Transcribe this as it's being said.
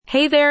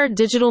Hey there,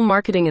 digital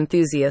marketing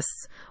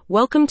enthusiasts.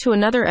 Welcome to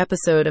another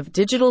episode of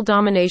Digital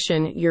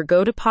Domination, your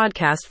go-to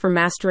podcast for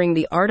mastering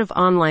the art of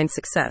online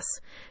success.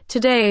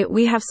 Today,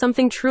 we have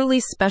something truly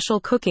special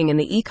cooking in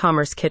the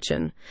e-commerce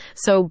kitchen.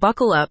 So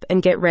buckle up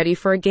and get ready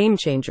for a game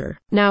changer.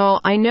 Now,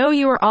 I know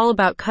you are all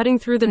about cutting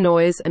through the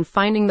noise and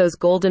finding those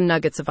golden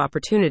nuggets of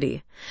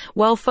opportunity.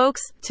 Well,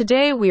 folks,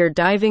 today we are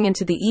diving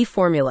into the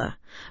eFormula,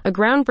 a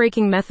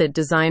groundbreaking method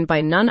designed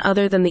by none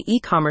other than the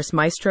e-commerce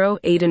maestro,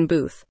 Aidan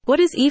Booth. What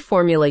is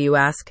eFormula, you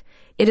ask?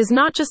 It is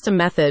not just a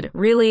method,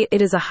 really, it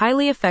is a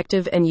highly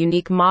effective and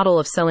unique model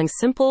of selling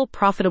simple,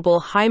 profitable,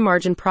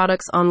 high-margin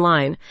products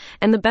online.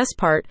 And the best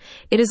part,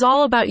 it is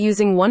all about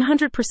using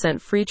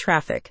 100% free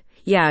traffic.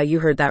 Yeah,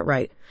 you heard that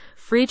right.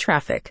 Free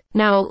traffic.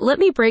 Now, let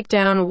me break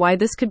down why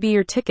this could be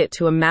your ticket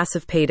to a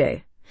massive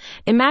payday.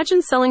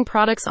 Imagine selling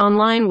products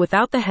online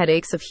without the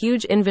headaches of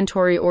huge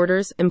inventory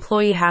orders,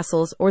 employee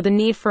hassles, or the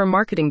need for a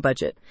marketing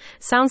budget.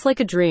 Sounds like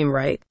a dream,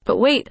 right? But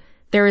wait,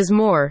 there is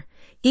more.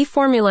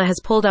 eFormula has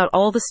pulled out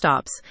all the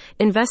stops,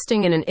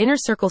 investing in an inner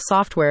circle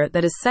software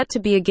that is set to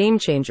be a game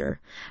changer.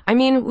 I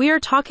mean, we are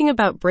talking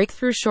about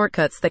breakthrough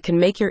shortcuts that can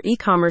make your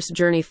e-commerce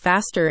journey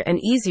faster and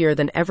easier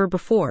than ever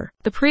before.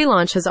 The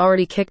pre-launch has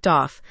already kicked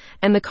off,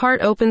 and the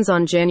cart opens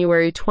on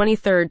January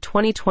 23,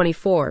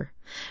 2024.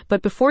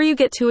 But before you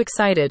get too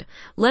excited,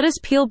 let us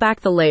peel back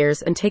the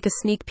layers and take a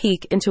sneak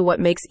peek into what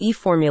makes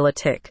eFormula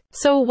tick.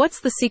 So what's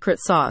the secret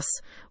sauce?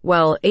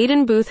 Well,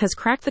 Aidan Booth has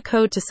cracked the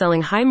code to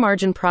selling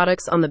high-margin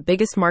products on the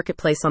biggest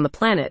marketplace on the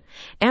planet,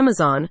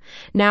 Amazon.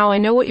 Now, I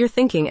know what you're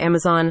thinking,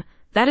 Amazon.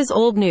 That is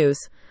old news.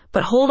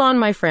 But hold on,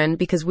 my friend,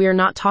 because we are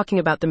not talking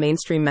about the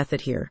mainstream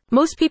method here.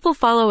 Most people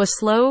follow a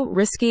slow,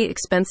 risky,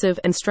 expensive,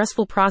 and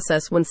stressful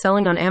process when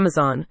selling on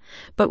Amazon.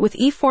 But with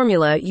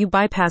eFormula, you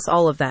bypass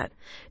all of that.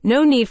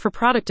 No need for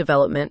product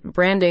development,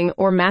 branding,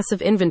 or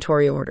massive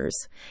inventory orders.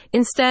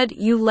 Instead,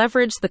 you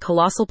leverage the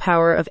colossal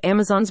power of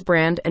Amazon's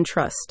brand and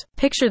trust.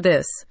 Picture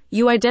this.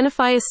 You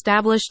identify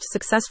established,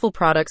 successful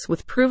products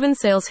with proven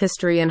sales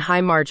history and high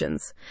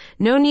margins.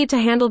 No need to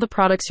handle the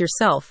products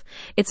yourself.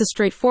 It's a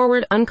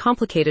straightforward,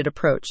 uncomplicated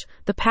approach,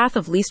 the path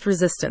of least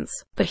resistance.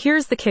 But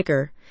here's the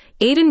kicker.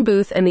 Aidan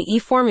Booth and the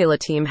eFormula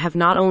team have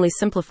not only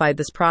simplified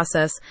this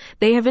process,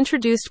 they have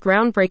introduced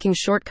groundbreaking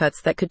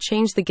shortcuts that could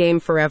change the game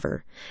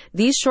forever.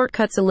 These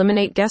shortcuts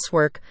eliminate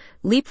guesswork,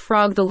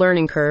 leapfrog the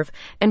learning curve,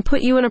 and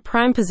put you in a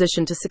prime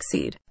position to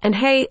succeed. And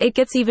hey, it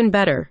gets even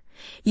better.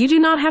 You do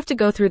not have to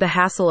go through the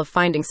hassle of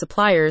finding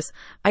suppliers,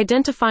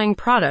 identifying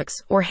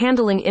products, or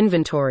handling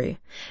inventory.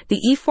 The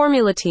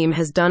eFormula team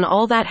has done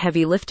all that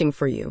heavy lifting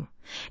for you.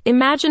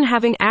 Imagine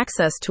having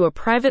access to a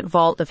private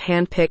vault of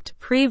hand-picked,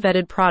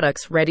 pre-vetted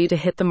products ready to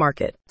hit the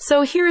market.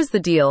 So here is the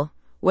deal.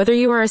 Whether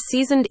you are a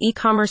seasoned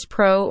e-commerce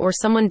pro or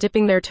someone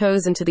dipping their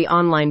toes into the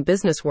online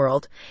business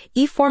world,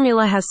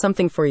 eFormula has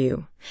something for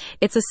you.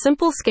 It's a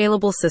simple,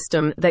 scalable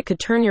system that could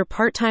turn your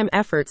part-time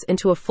efforts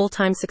into a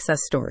full-time success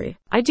story.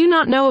 I do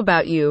not know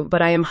about you,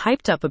 but I am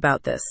hyped up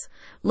about this.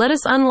 Let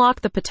us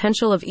unlock the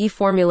potential of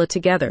eFormula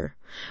together.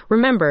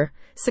 Remember,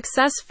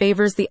 success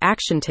favors the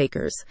action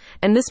takers,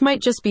 and this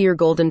might just be your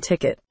golden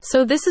ticket.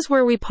 So this is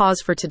where we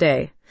pause for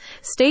today.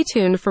 Stay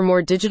tuned for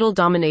more digital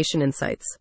domination insights.